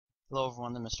Hello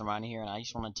everyone, Mr. Miner here, and I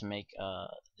just wanted to make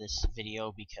this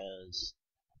video because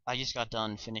I just got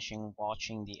done finishing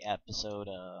watching the episode,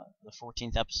 the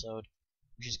 14th episode,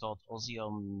 which is called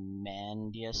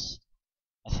Ozymandias,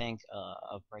 I think,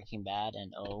 of Breaking Bad,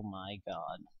 and oh my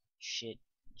god, shit,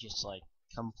 just like,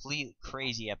 complete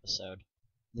crazy episode.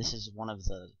 This is one of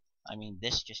the,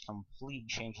 this just completely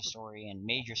changed the story, and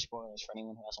major spoilers for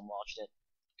anyone who hasn't watched it.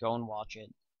 Go and watch it.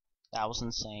 That was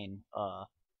insane.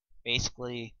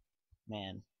 Basically,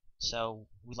 man. So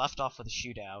we left off with a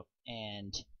shootout,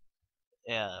 and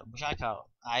which I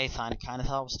kind of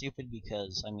thought was stupid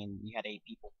because you had 8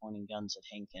 people pointing guns at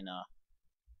Hank and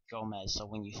Gomez. So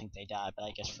when you think they died, but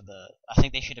I guess I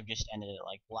think they should have just ended it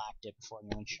like blacked it before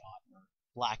anyone shot, or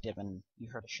blacked it and you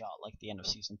heard a shot like the end of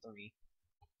season 3.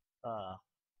 Uh,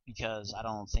 because I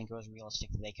don't think it was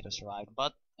realistic that they could have survived.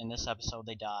 But in this episode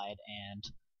they died, and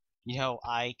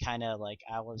I kind of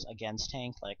I was against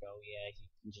Hank, like, oh yeah, he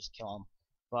can just kill him.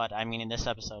 But in this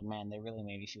episode, man, they really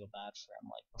made me feel bad for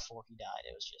him. Like before he died,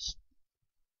 it was just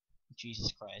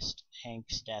Jesus Christ.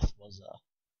 Hank's death was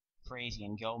crazy,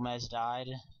 and Gomez died.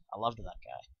 I loved that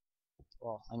guy.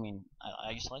 Well,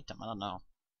 I just liked him. I don't know.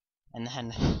 And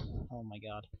then, oh my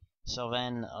God. So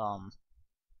then,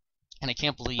 and I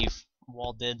can't believe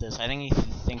Walt did this. I think he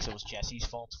thinks it was Jesse's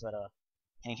fault that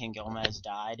Hank and Gomez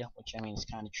died, which is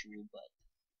kind of true, but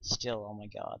still, oh my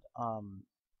God.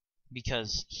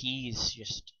 Because he's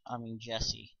just,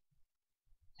 Jesse.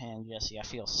 Man, Jesse, I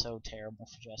feel so terrible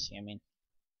for Jesse.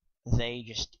 They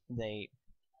just, they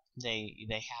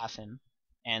have him,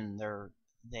 and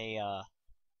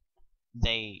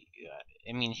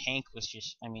Hank was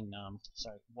just,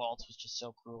 Walt was just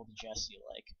so cruel to Jesse.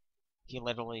 Like, he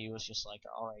literally was just like,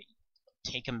 alright,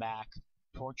 take him back,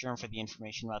 torture him for the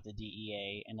information about the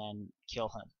DEA, and then kill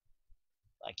him.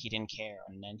 Like, he didn't care,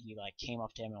 and then he came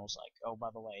up to him and was like, oh, by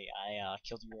the way, I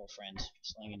killed your girlfriend,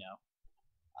 just letting you know.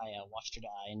 I watched her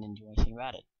die and didn't do anything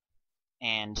about it.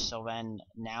 And so then,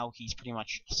 now he's pretty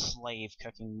much a slave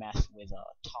cooking meth with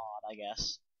Todd, I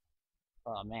guess.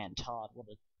 Man, Todd, what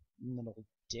a little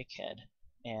dickhead.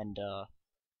 And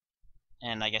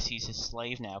I guess he's his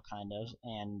slave now, kind of,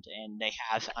 and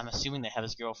I'm assuming they have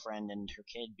his girlfriend and her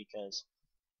kid, because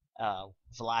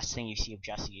the last thing you see of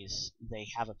Jesse is they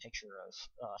have a picture of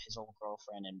his old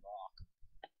girlfriend and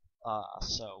Brock.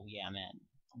 So yeah, man,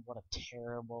 what a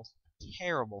terrible,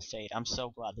 terrible fate. I'm so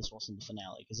glad this wasn't the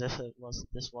finale, because if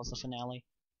this was the finale,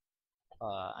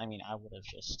 I would have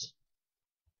just,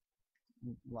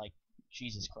 like,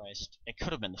 Jesus Christ. It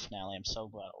could have been the finale. I'm so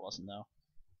glad it wasn't, though.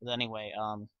 But anyway,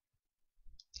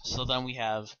 so then we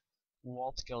have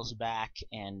Walt goes back,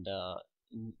 and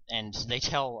they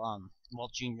tell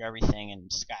Walt Jr. everything,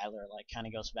 and Skyler kind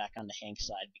of goes back on the Hank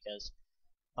side, because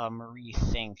Marie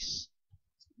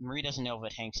doesn't know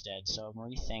that Hank's dead, so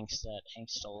Marie thinks that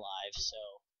Hank's still alive.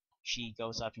 So she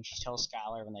goes up and she tells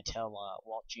Skyler, and they tell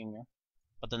Walt Jr.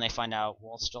 But then they find out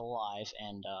Walt's still alive,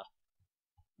 and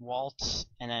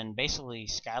and then basically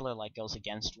Skyler goes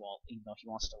against Walt, even though he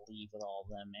wants to leave with all of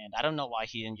them. And I don't know why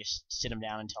he didn't just sit him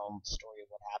down and tell him the story of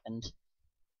what happened.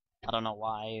 I don't know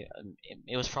why.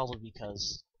 It was probably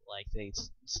because they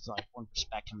wouldn't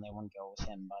respect him, they wouldn't go with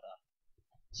him. But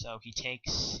so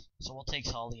Walt takes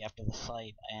Holly after the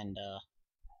fight, and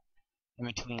in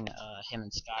between him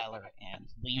and Skyler, and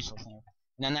leaves with her.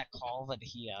 And then that call that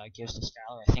he gives to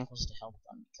Skyler, I think, was to help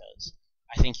them, because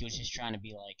I think he was just trying to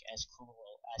be as cruel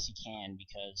as he can,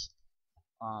 because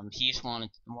he just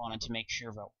wanted to make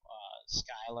sure that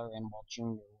Skyler and Walt Jr.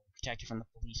 were protected from the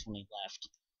police when he left.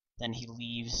 Then he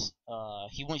leaves.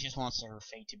 He just wants their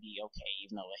fate to be okay,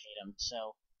 even though they hate him.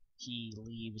 So he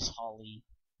leaves Holly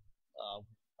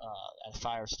at a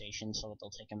fire station so that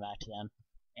they'll take him back to them,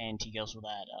 and he goes with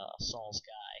that Saul's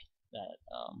guy that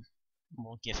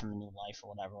will give him a new life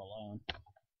or whatever alone.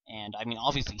 And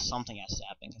obviously something has to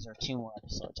happen, because there are 2 more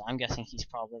episodes. I'm guessing he's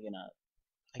probably gonna,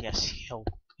 I guess he'll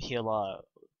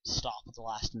stop at the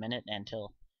last minute, and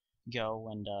he'll go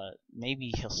and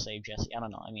maybe he'll save Jesse. I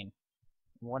don't know.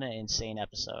 What an insane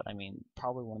episode.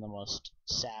 Probably one of the most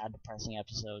sad, depressing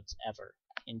episodes ever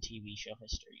in TV show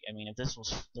history. If this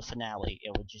was the finale,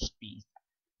 it would just be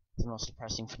the most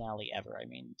depressing finale ever.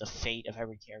 The fate of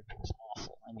every character was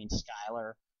awful.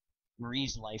 Skyler,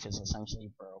 Marie's life is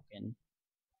essentially broken.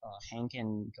 Hank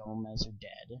and Gomez are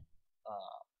dead.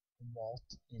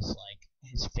 Walt is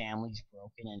his family's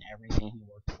broken, and everything he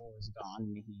worked for is gone,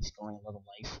 and he's going to live a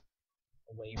life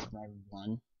away from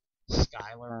everyone.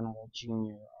 Skyler and Walt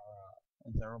Jr.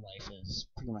 Their life is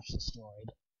pretty much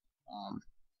destroyed.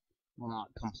 Well,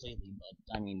 not completely, but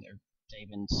they've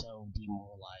been so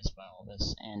demoralized by all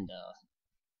this,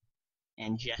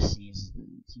 and Jesse's,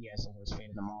 he has the worst fate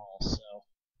of them all.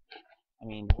 I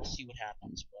mean, we'll see what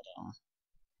happens, but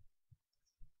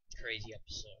crazy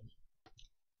episode.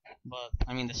 But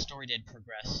I mean, the story did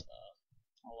progress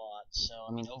a lot. So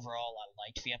I mean, overall, I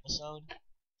liked the episode.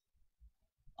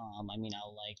 I mean,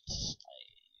 all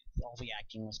the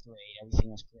acting was great. Everything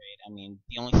was great. I mean,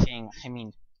 the only thing, I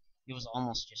mean, it was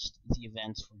almost just the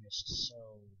events were just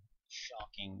so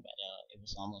shocking that it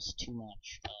was almost too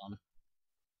much.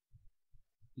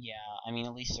 Yeah, I mean,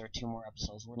 at least there are two more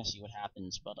episodes. We're gonna see what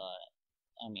happens, but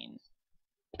I mean,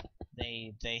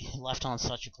 they left on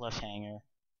such a cliffhanger,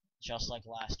 just like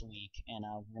last week, and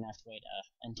we're gonna have to wait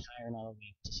an entire another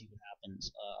week to see what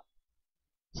happens.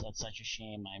 So that's such a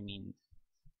shame. I mean,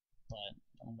 but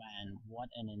man, what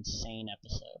an insane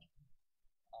episode.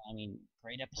 I mean,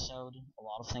 great episode. A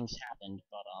lot of things happened,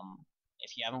 but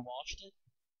if you haven't watched it,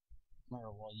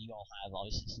 or well, you all have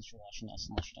obviously since you're watching this,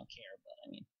 unless you don't care. But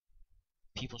I mean,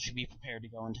 people should be prepared to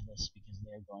go into this because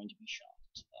they're going to be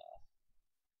shocked.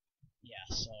 Yeah,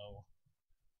 so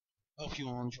hope you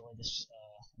will enjoy this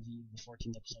review of the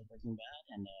 14th episode of Breaking Bad,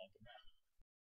 and goodbye.